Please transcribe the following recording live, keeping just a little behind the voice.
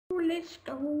let's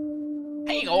go.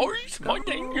 Hey guys, my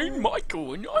name is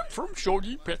Michael and I'm from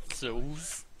Shoddy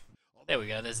Petzels. There we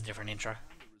go, there's a different intro.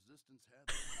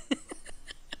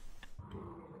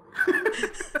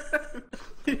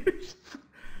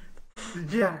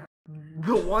 Yeah,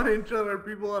 the one intro where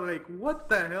people are like, what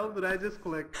the hell did I just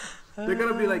click? They're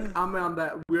gonna be like, I'm on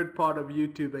that weird part of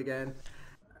YouTube again.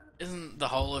 Isn't the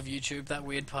whole of YouTube that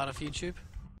weird part of YouTube?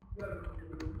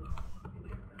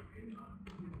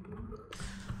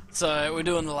 So, we're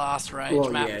doing the last rage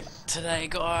map yes. today,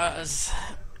 guys.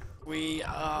 We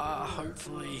are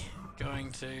hopefully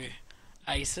going to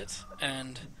ace it,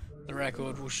 and the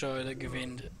record will show that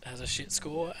Govind has a shit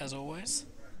score, as always.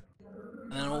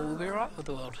 And then all will be right with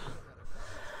the world.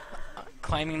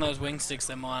 Claiming those wing sticks,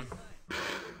 they're mine.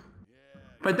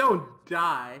 If I don't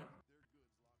die...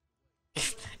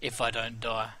 If I don't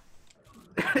die.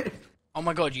 Oh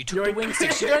my god, you took the wing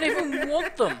sticks, you don't even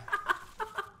want them!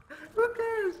 Who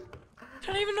cares? You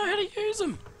don't even know how to use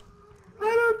them! I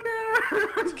don't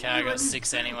care! Okay, I got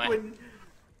 6 anyway. When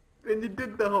you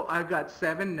did the whole... I got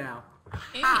 7 now.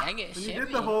 Hey, I got When 7. you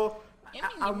did the whole...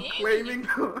 I'm claiming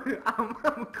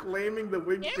I'm claiming the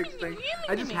wing stick thing.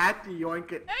 I just had to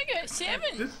yoink it. I got 7!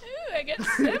 Ooh, I got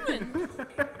 7!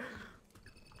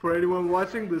 For anyone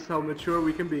watching, this is how mature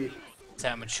we can be. That's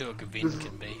how mature Govind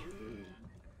can be.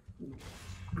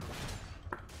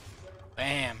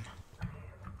 Bam.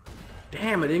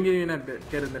 Damn, I didn't even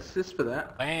get an assist for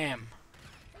that. Bam.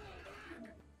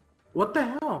 What the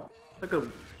hell? Like a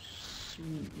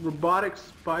robotic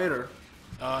spider.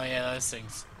 Oh yeah, those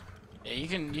things. Yeah, you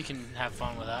can have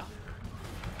fun with that.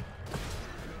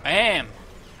 Bam.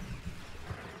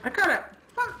 I got it.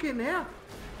 Fucking hell.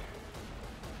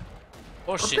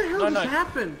 Oh What shit. the hell No. just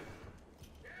happened?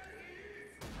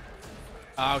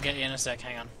 I'll get you in a sec,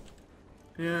 hang on.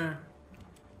 Yeah.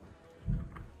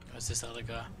 Where's this other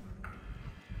guy?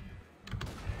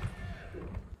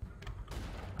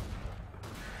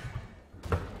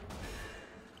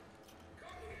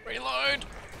 Reload!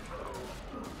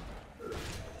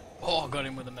 Oh, I got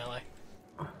him with a melee.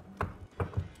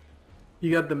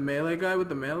 You got the melee guy with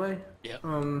the melee? Yep.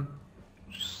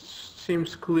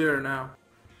 Seems clear now.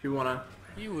 If you wanna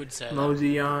You would say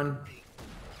mosey on.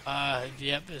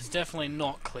 yep, it's definitely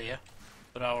not clear.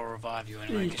 But I will revive you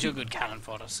anyway, because you're good cannon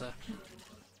fodder, so...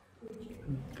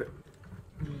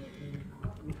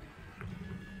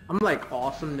 I'm like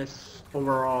awesomeness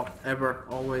overall, ever,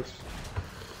 always.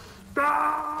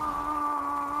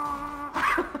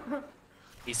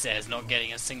 He says, not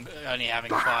getting a single, only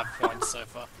having 5 points so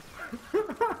far.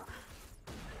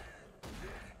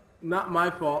 Not my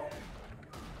fault.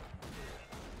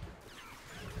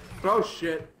 Oh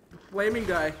shit. The flaming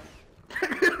guy.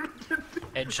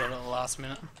 Headshot at the last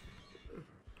minute.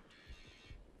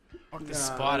 Fuck this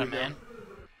Nah, spider, there we man.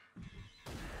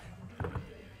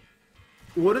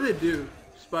 What do they do?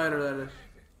 Spider, that is.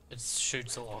 It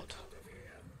shoots a lot.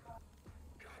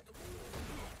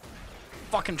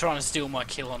 Fucking trying to steal my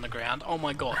kill on the ground. Oh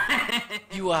my god.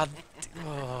 You are...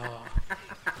 Oh.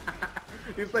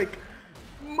 He's like,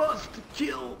 must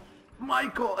kill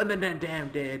Michael, and then damn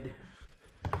dead.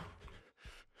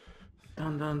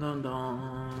 Dun dun dun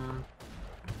dun.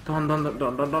 Dun dun dun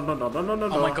dun dun dun dun dun dun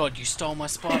dun. Oh my god, you stole my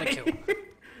spider kill.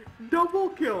 Double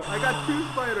kill! I got 2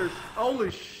 spiders.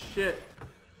 Holy shit.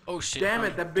 Oh shit. Damn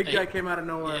it, that big guy came out of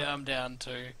nowhere. Yeah, I'm down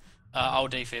to... I'll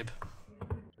defib.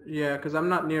 Yeah, because I'm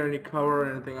not near any cover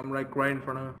or anything. I'm like right in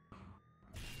front of him.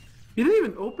 He didn't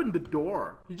even open the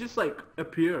door. He just like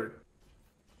appeared.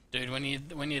 Dude,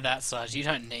 when you're that size, you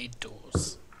don't need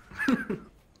doors.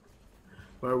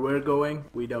 Where we're going,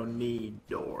 we don't need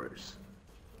doors.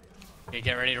 Yeah,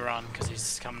 get ready to run, because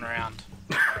he's coming around.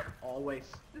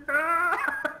 Always.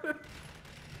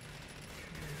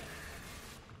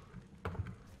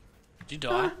 Did you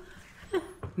die?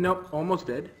 Nope, almost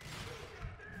dead.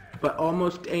 But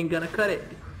almost ain't gonna cut it.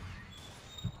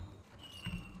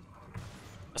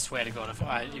 I swear to god,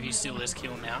 if you steal this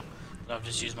kill now, I've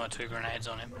just used my 2 grenades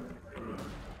on him.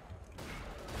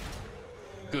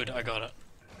 Good, I got it.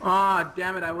 Ah,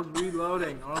 damn it, I was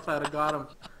reloading, or else I'd have got him.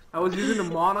 I was using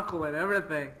the monocle and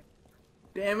everything.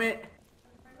 Damn it.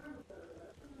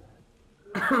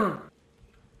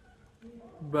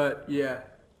 But, yeah.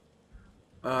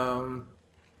 Fucking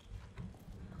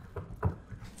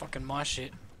my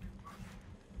shit.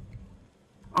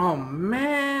 Oh,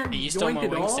 man. Hey, you stole my Yoinked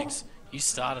it wing all? sticks. You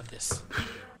started this.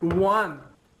 1.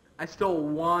 I stole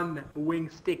 1 wing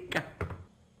stick.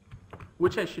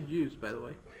 Which I should use, by the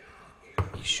way.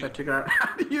 You I should. figure out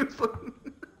how to use them.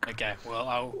 Okay,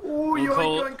 well, Ooh, we'll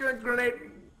call grenade.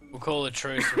 we'll call a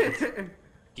truce with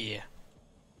gear.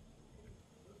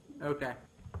 Okay.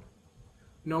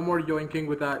 No more yoinking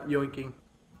without yoinking.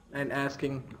 And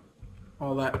asking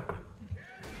all that.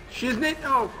 Shiznit?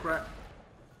 Oh crap.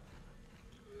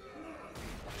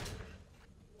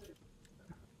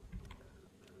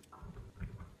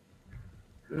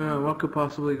 What could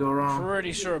possibly go wrong?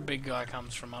 Pretty sure a big guy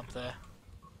comes from up there.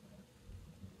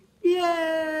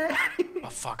 Yeah! Oh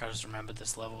fuck, I just remembered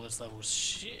this level. This level's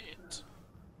shit.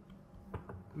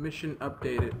 Mission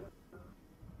updated.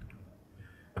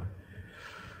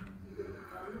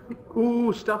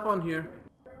 Ooh, stuff on here.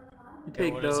 You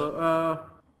take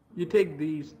you take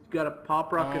these. You gotta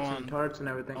pop rockets and turrets and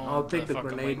everything. I'll take the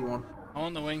grenade one. I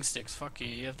want the wing sticks. Fuck you.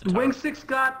 You have the wing sticks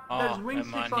got. There's Oh, wing never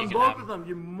sticks mind, on you can both have of 'em. them.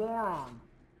 You moron.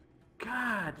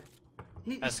 God.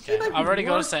 That's okay. I've already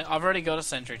got a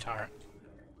sentry turret.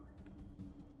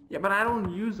 Yeah, but I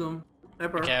don't use them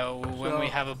ever. Okay, well, when we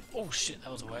have a... Oh shit,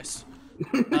 that was a waste.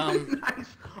 Nice.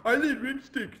 I need wing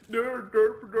sticks. Derp,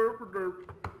 derp, derp, derp.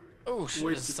 Oh shit,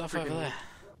 Waste there's of stuff freaking over there.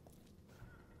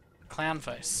 Clown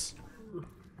face.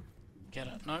 Get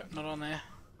it. No, not on there.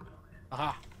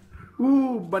 Aha.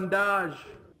 Ooh, bandage.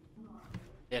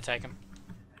 Yeah, take him.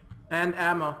 And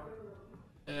ammo.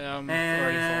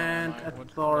 And What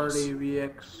authority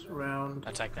VX round.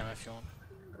 I take them if you want.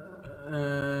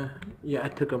 Yeah, I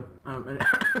took them.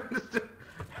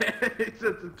 It's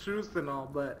the truth and all,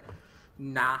 but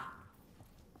nah.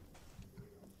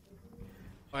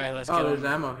 Okay, let's Oh, get there's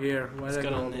on. ammo here. Why Let's did I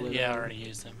get go on all the the, way yeah, I there? already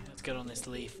used them. Let's get on this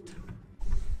lift.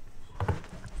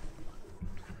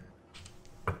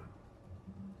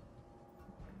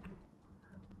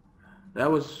 That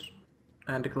was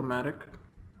anticlimactic.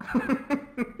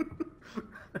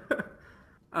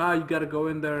 You gotta go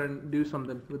in there and do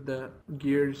something with the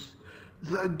gears.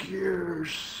 The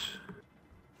gears.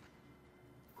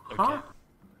 Okay. Huh?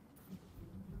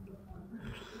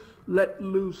 Let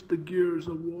loose the gears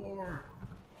of war.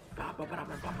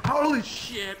 Holy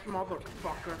shit,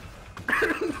 motherfucker.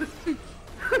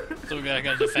 So we gotta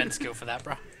get a defense skill for that,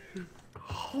 bro.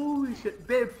 Holy shit,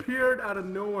 they appeared out of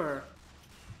nowhere.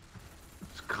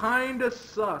 It kinda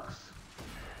sucks.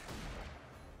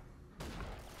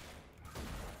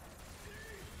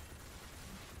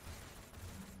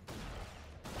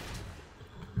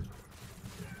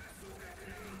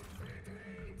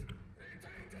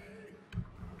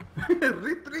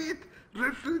 Retreat!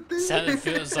 Retreat! It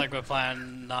feels like we're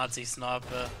playing Nazi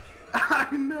sniper. I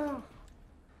know.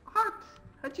 What?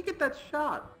 How'd you get that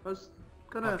shot? I was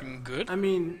gonna... Fucking good. I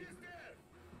mean...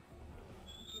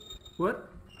 What?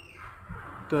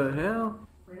 The hell?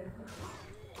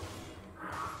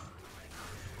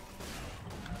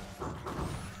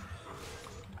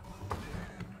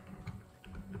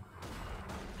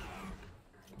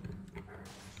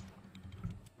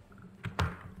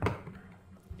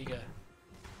 You go.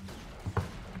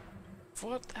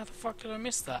 What? How the fuck did I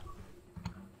miss that?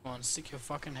 Come on, stick your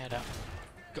fucking head up.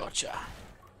 Gotcha.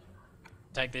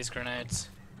 Take these grenades.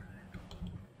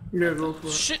 Yeah, go for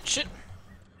it. Shit, shit.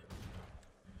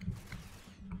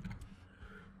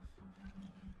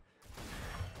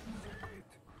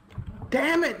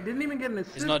 Damn it! Didn't even get an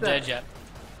assist. He's not dead yet.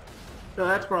 No,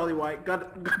 that's probably why.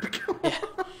 Got the kill. Yeah.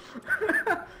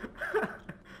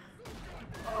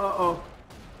 Uh-oh.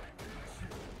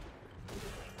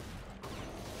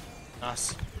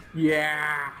 Nice.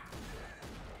 Yeah.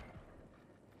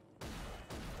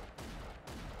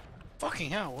 Fucking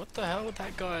hell, what the hell?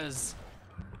 That guy is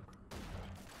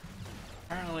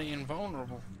apparently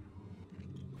invulnerable.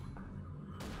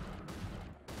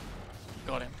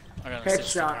 Got him. I got an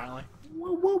assist Headshot. apparently.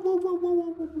 Whoa, whoa, whoa, whoa, whoa,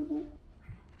 whoa, whoa, whoa.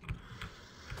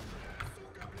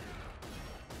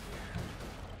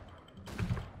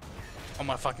 Oh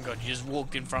my fucking god, you just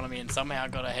walked in front of me and somehow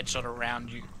got a headshot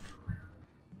around you.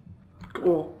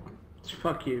 Cool.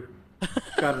 Fuck you.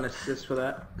 Got an assist for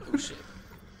that. Oh shit.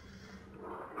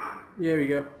 There we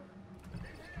go.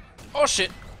 Oh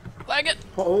shit! Lag it!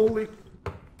 Holy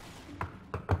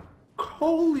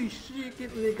shit,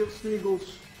 niggas,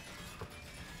 sniggles.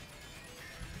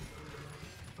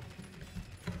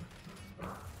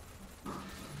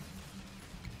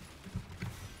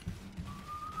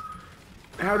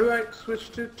 How do I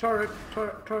switch to turret?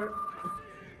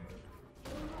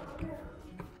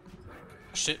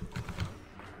 Shit.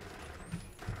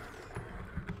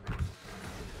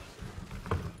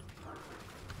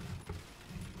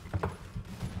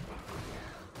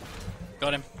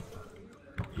 Got him.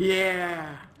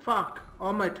 Yeah. Fuck.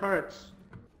 All my turrets.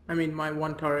 I mean, my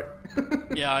one turret.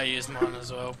 Yeah, I used mine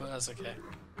as well, but that's okay.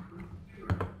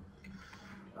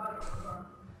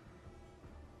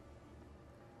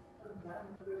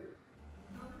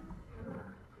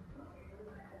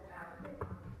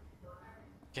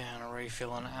 Getting a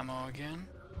refill on ammo again.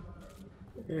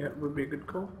 Yeah, it would be a good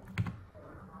call.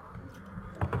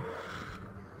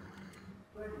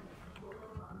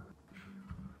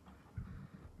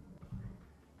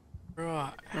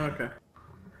 Right. Okay.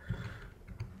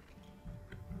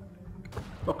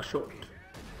 Buckshot.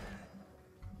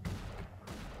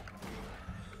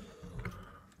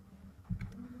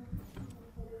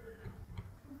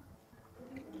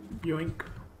 Yoink.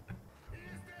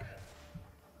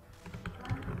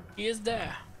 He is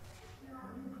there.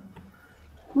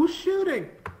 Who's shooting?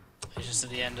 He's just at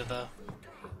the end of the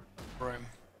room.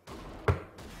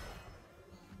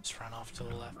 Just run off to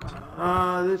the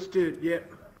left. This dude,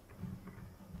 yep.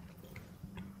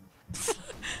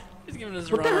 He's giving us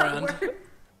a What the run hell? around.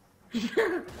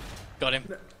 Yeah. Got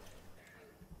him.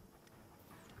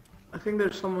 I think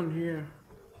there's someone here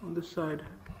on this side.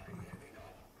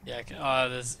 Yeah, okay.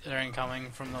 They're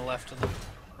incoming from the left of the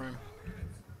room.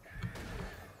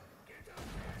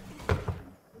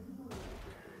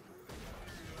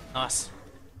 Nice.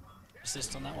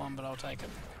 Assist on that one, but I'll take it.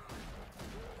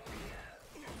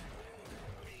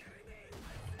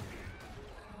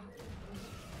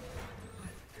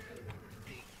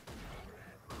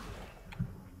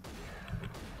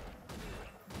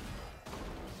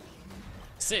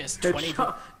 Assist,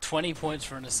 20 points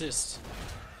for an assist.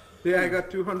 Yeah, I got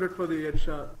 200 for the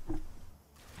headshot.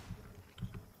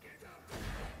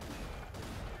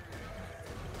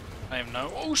 I don't even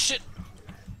know. Oh shit!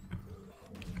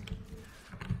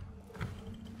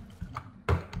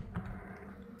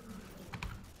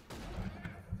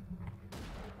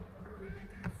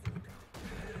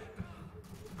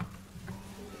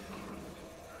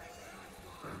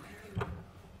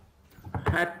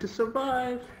 Had to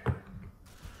survive.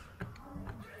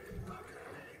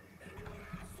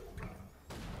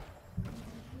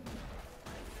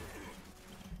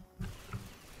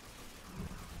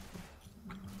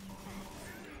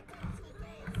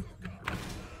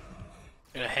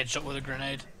 Get a headshot with a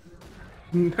grenade.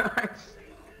 Nice.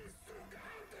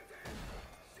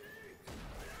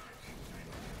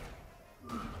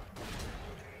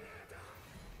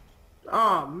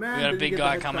 Oh man. We got a did you big get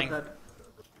guy the headshot coming.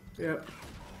 Yep.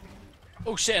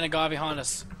 Oh shit, and a guy behind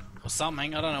us. Or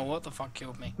something. I don't know what the fuck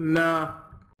killed me. Nah.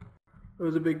 It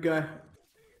was a big guy.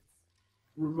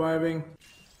 Reviving.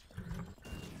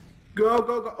 Go,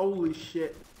 go, go. Holy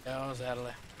shit. Yeah, I was out of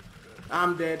there.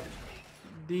 I'm dead.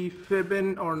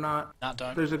 Defibbing or not. Nah,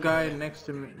 don't. There's a guy next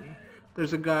to me.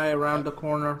 There's a guy around the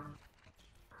corner.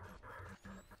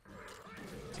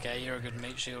 Okay, you're a good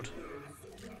meat shield.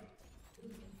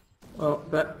 Well,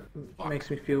 that makes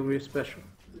me feel really special.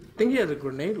 I think he has a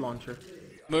grenade launcher.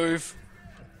 Move.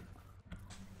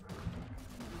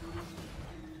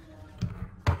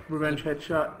 Revenge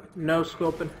headshot. No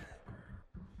scoping.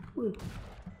 Woo.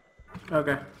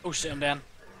 Okay. Oh shit, I'm down.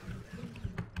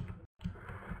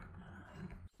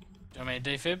 Do you want me to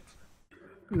defib?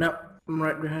 No, I'm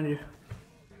right behind you.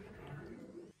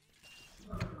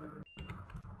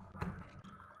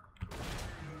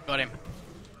 Got him.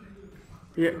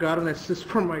 Yeah, got an assist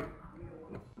from my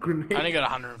grenade. I only got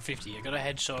 150. I got a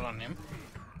headshot on him.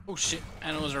 Oh shit,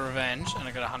 and it was a revenge, and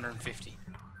I got 150.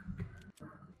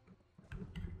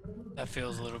 That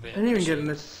feels a little bit. I didn't even get an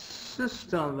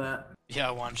assist on that. Yeah,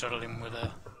 I one-shotted him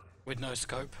with no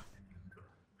scope.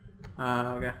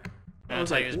 Okay. I'm gonna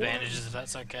take his bandages if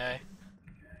that's okay.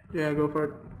 Yeah, go for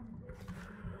it.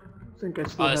 I think I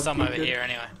still Oh, have there's some over good. here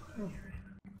anyway.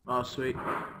 Oh, sweet.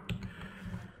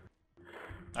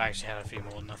 I actually had a few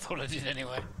more than I thought I did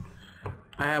anyway.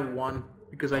 I have one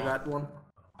because I got one.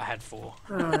 I had 4.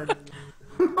 Alright.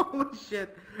 Holy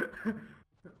shit.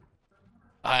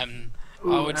 I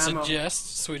Ooh, would ammo.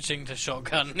 suggest switching to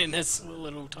shotgun in this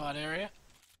little tight area.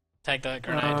 Take that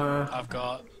grenade. I've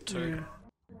got 2. Yeah.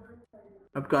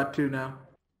 I've got 2 now.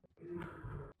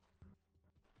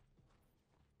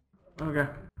 Okay.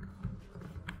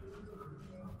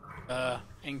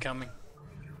 Incoming.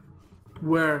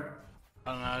 Where?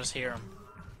 I don't know, I just hear him.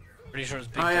 Pretty sure it's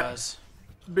big Yeah. guys.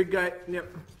 Big guy.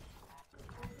 Yep.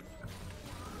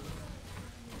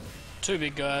 2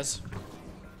 big guys.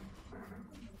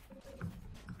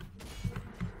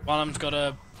 One of them's got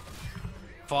a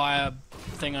fire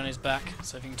thing on his back,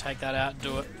 so if you can take that out,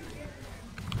 do it.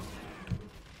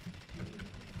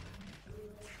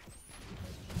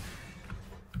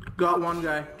 Got one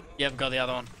guy. Yep, got the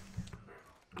other one.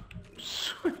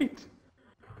 Sweet.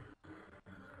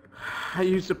 I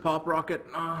used a pop rocket.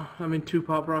 I mean 2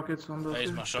 pop rockets on those. I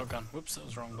used my shotgun. Whoops, that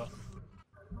was the wrong button.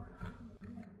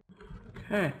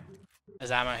 Okay. There's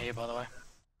ammo here, by the way.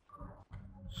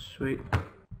 Sweet.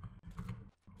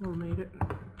 We'll need it.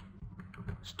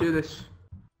 Let's do this.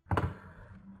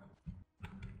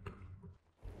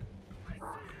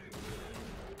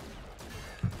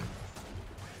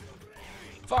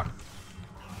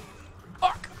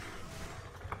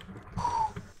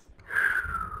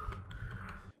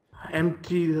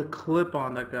 empty the clip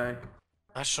on that guy.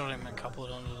 I shot him and coupled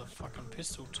it onto the fucking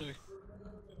pistol too.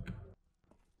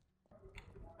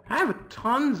 I have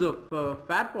tons of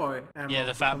Fat Boy ammo. Yeah,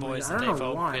 the Fat Boy is the I don't know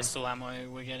default why. pistol ammo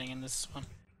we're getting in this one.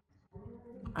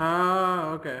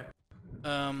 Ah, okay.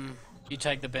 You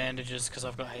take the bandages because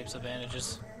I've got heaps of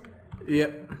bandages.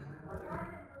 Yep.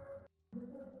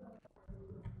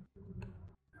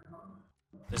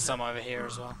 There's some over here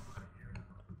as well.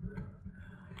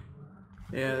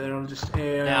 Yeah, they don't just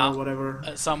air Now, or whatever.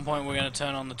 at some point we're going to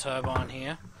turn on the turbine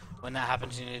here. When that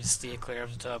happens, you need to steer clear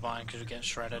of the turbine because you'll get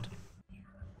shredded.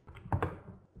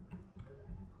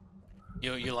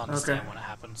 You'll understand when it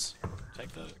happens. Take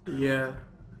the... Yeah.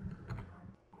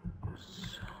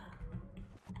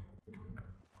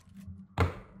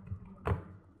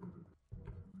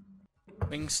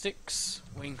 Wing sticks.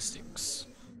 Wing sticks.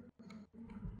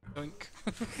 Wink.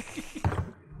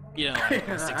 You don't like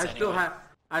wing sticks anyway.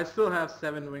 I still have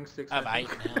 7 wing sticks. I have 8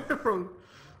 now.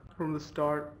 from the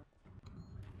start.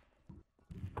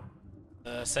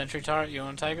 Sentry turret, you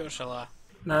want to take it or shall I?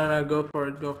 No, go for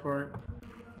it, go for it.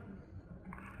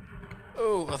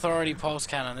 Oh, authority pulse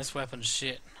cannon. This weapon's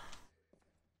shit.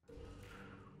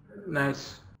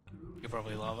 Nice. You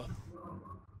probably love it.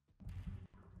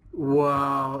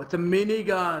 Wow, it's a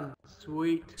minigun.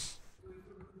 Sweet.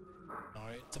 No,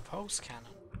 it's a pulse cannon.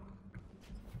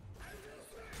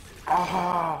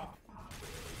 Ah.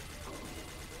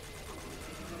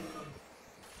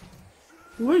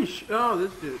 Wish. Oh,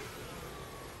 this dude.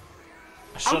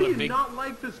 I How shot do a you big... not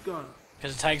like this gun?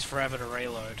 Because it takes forever to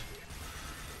reload.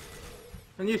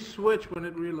 And you switch when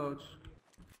it reloads.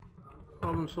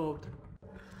 Problem solved.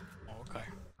 Oh, okay.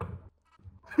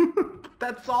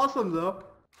 That's awesome though.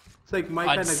 It's like my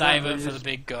kind I'd of save gun. it for the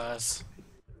big guys.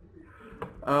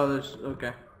 Oh, there's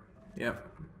okay. Yep.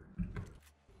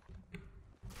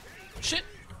 Shit!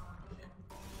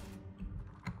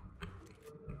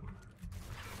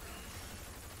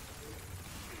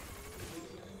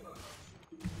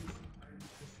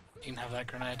 You can have that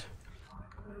grenade.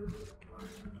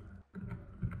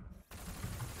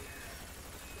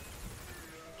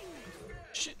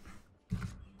 Shit.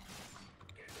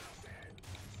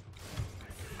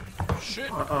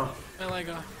 Shit. Uh-oh. Melee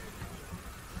guy.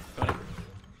 Got him.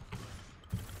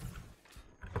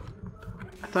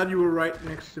 I thought you were right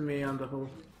next to me on the hole.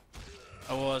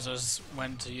 I just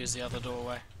went to use the other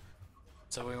doorway.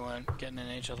 So we weren't getting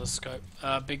in each other's scope.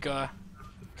 Big guy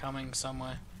coming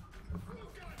somewhere.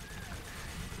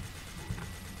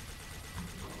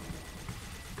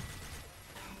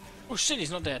 Oh shit,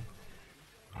 he's not dead.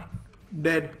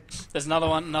 Dead. There's another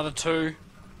one, another 2,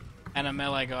 and a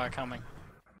melee guy coming.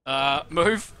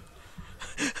 Move!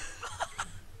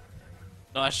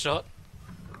 Nice shot.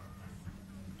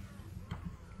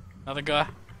 Another guy.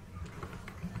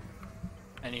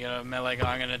 And you got a melee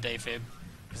guy, I'm gonna defib,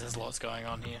 because there's lots going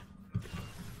on here.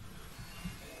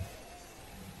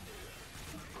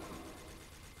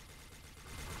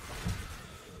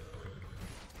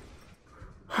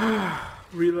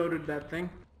 Reloaded that thing.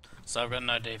 So I've got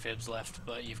no defibs left,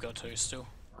 but you've got 2 still.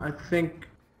 I think.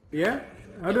 Yeah?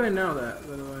 How do I know that,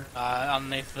 by the way?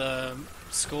 Underneath the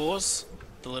scores,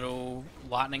 the little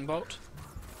lightning bolt.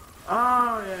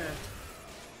 Oh, yeah.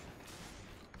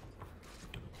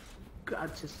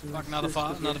 God, just Fuck,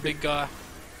 another big guy.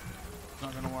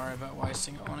 Not gonna worry about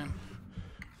wasting it on him.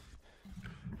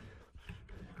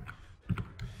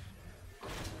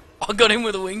 I got him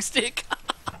with a wing stick.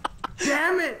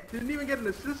 Damn it! Didn't even get an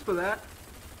assist for that.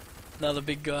 Another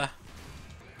big guy.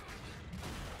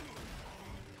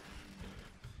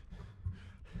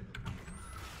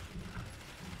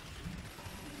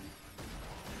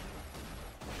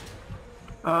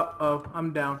 Uh-oh,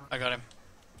 I'm down. I got him.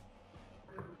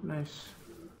 Nice.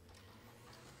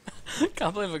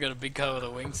 Can't believe I got a big guy with a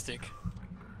wing stick.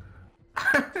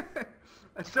 I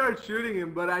started shooting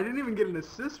him, but I didn't even get an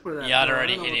assist for that. Yeah, I'd bro.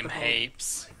 already I don't know hit what him the hell.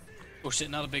 heaps. Oh shit,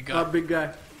 another big guy. Big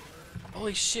guy.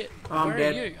 Holy shit, I'm where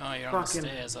dead. are you? Oh, you're on the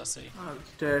stairs, I see.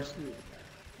 Upstairs.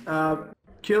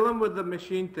 Kill him with the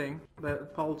machine thing, the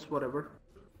pulse, whatever.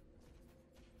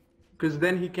 Because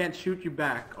then he can't shoot you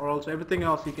back, or else everything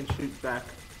else he can shoot back.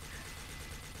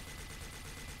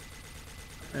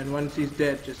 And once he's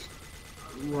dead, just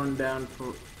run down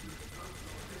for...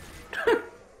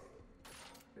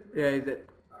 Yeah, he's dead.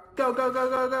 Go, go, go,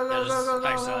 go, go, I go, just go, go, go,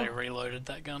 accidentally go. reloaded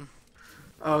that gun.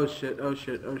 Oh shit, oh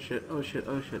shit, oh shit, oh shit,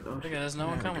 oh shit, oh shit. Okay, there's no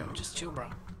one There we coming. go. Just chill, bro.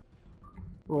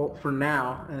 Well, for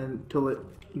now, until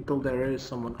there is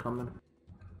someone coming.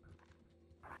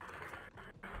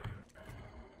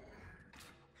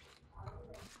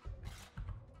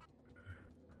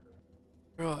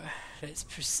 Right, let's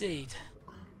proceed.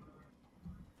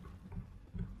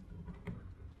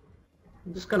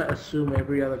 I'm just gonna assume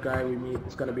every other guy we meet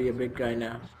is gonna be a big guy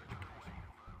now.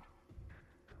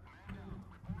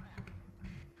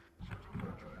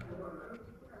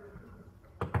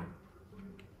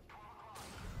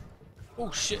 Oh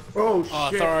shit. Oh Oh,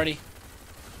 shit. authority.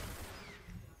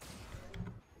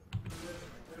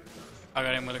 I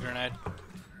got him with a grenade.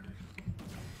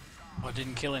 Oh, I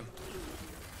didn't kill him.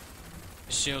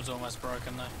 His shield's almost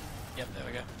broken though. Yep, there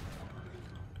we go.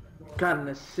 Got an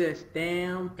assist,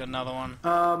 damn. Got another one.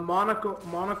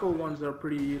 Monocle ones are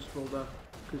pretty useful though,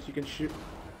 because you can shoot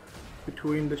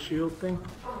between the shield thing.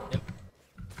 Yep.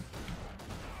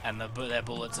 And their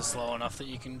bullets are slow enough that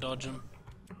you can dodge them.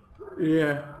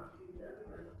 Yeah.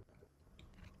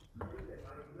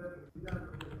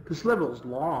 This level's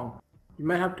long. You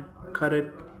might have to cut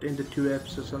it into 2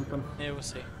 Fs or something. Yeah, we'll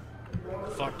see.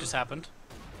 The fuck just happened?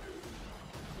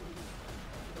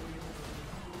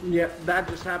 Yep, that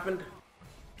just happened.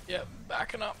 Yep,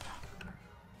 backing up.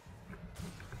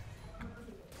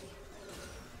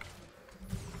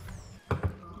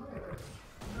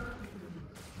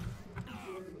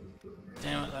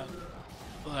 Damn it, that.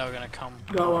 Well, they were gonna come.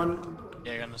 Got one.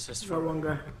 Yeah, got an assist Got for one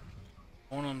guy.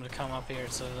 I want them to come up here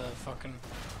so the fucking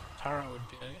turret would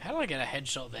be. How did I get a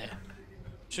headshot there?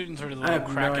 Shooting through the little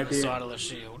crack in the side of the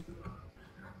shield.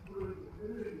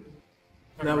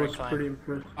 That was pretty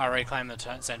impressive. I reclaim the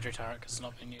sentry turret because it's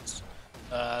not being used.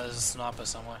 There's a sniper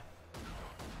somewhere.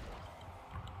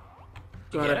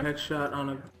 Got a headshot on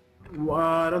a.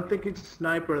 I don't think it's a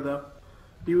sniper though.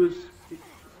 He was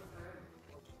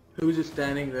just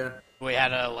standing there. We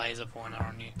had a laser pointer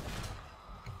on you.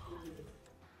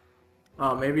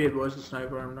 Oh, maybe it was a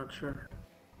sniper. I'm not sure.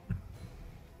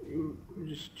 You were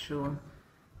just chilling.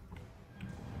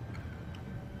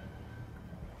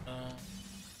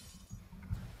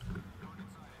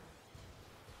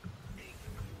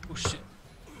 Oh shit.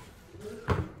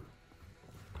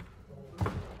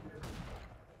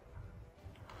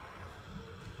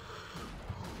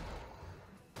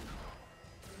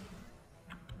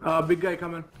 Big guy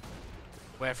coming.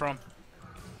 Where from?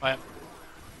 Where?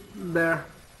 There.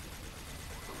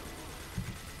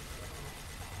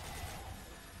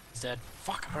 He's dead.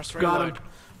 Fuck, I pressed Got reload. him.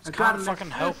 Just can't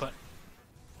fucking help it.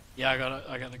 Yeah, I got it.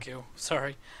 I got the kill.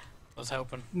 Sorry. I was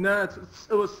helping. No,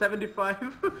 it was 75.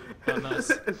 Oh, nice.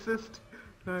 Assist.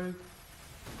 Nice.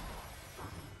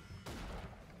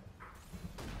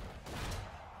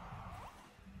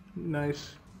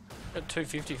 Nice. Got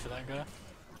 250 for that guy.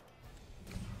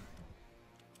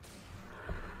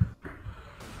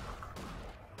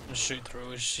 Just shoot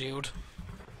through his shield.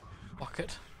 Fuck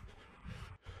it.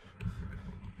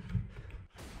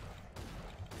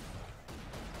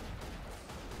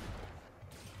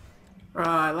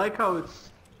 I like how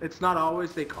it's not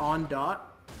always like on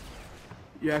dot.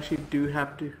 You actually do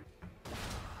have to.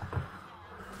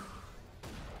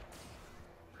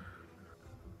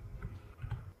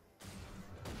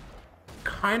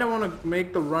 Kinda wanna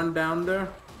make the run down there.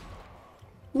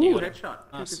 Ooh, headshot.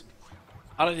 Nice.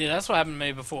 I don't, yeah, that's what happened to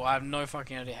me before. I have no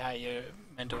fucking idea how you're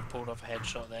meant to have pulled off a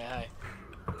headshot there, hey?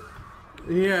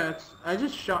 Yeah, I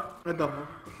just shot at the.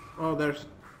 Oh, there's.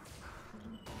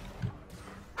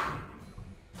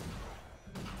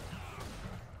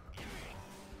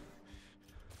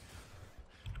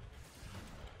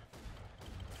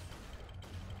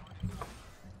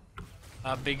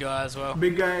 Big guy as well.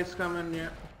 Big guy's coming, yeah.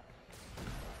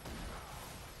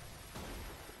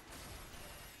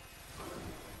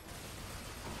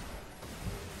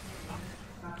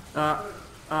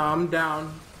 I'm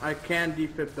down. I can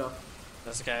defib though.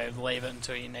 Let's go. Leave it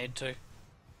until you need to.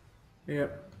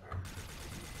 Yep.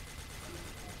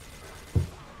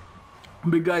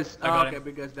 Big guys. Okay,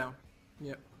 big guys down.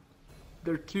 Yep.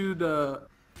 There are two. The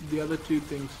other two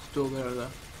things still there though.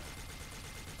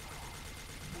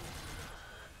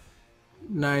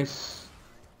 Nice.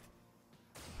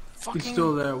 Fucking... He's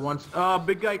still there. Once.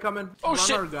 Big guy coming. Oh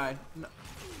shit. Runner guy. No.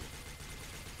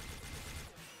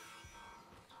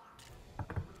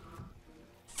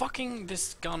 Fucking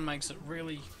this gun makes it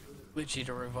really glitchy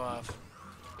to revive.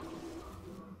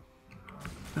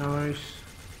 Nice.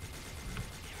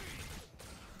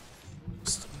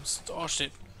 Oh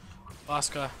shit.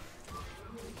 Last guy.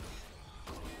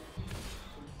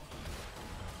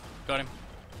 Got him.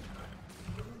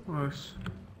 Nice.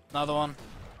 Another one.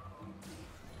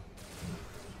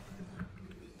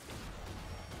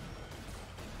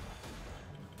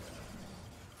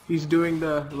 He's doing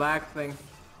the lag thing,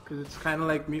 cause it's kind of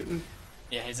like mutant.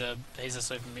 Yeah, he's a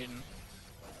super mutant.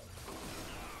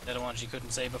 They're the ones you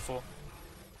couldn't see before.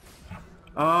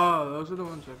 Oh, those are the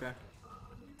ones. Okay.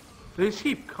 They just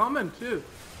keep coming too.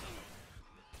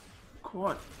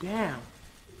 God damn.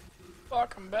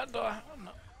 Fuck, I'm about to die.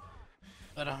 No.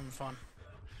 But I'm fine.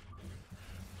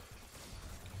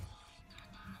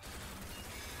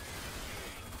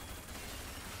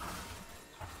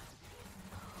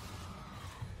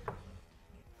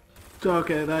 So,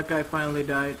 okay, that guy finally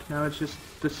died. Now it's just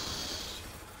this.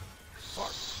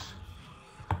 Fuck.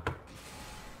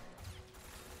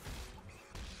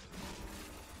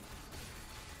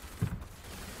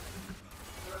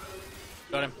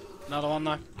 Got him. Another one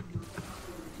though.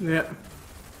 Yeah.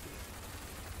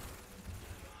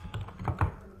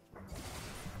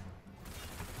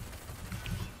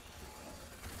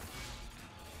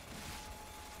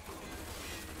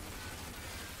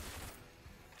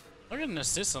 I got an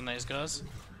assist on these guys.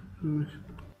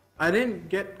 I didn't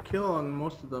get kill on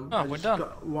most of them. Oh, we're done.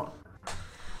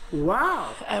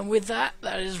 Wow. And with that,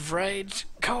 that is Rage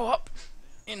Co-op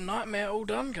in Nightmare all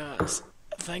done, guys.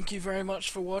 Thank you very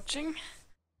much for watching.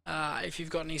 If you've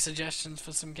got any suggestions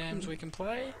for some games we can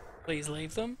play, please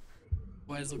leave them.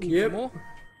 Always looking for more.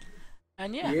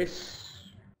 And yeah. Yes.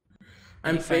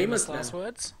 Any I'm famous last now.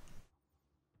 words?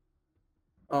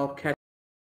 I'll catch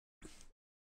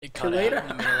It cut you out later. in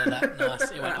the middle of that.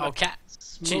 Nice. It went, I'll catch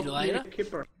you later.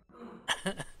 Kipper.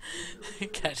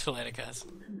 Catch you later, guys.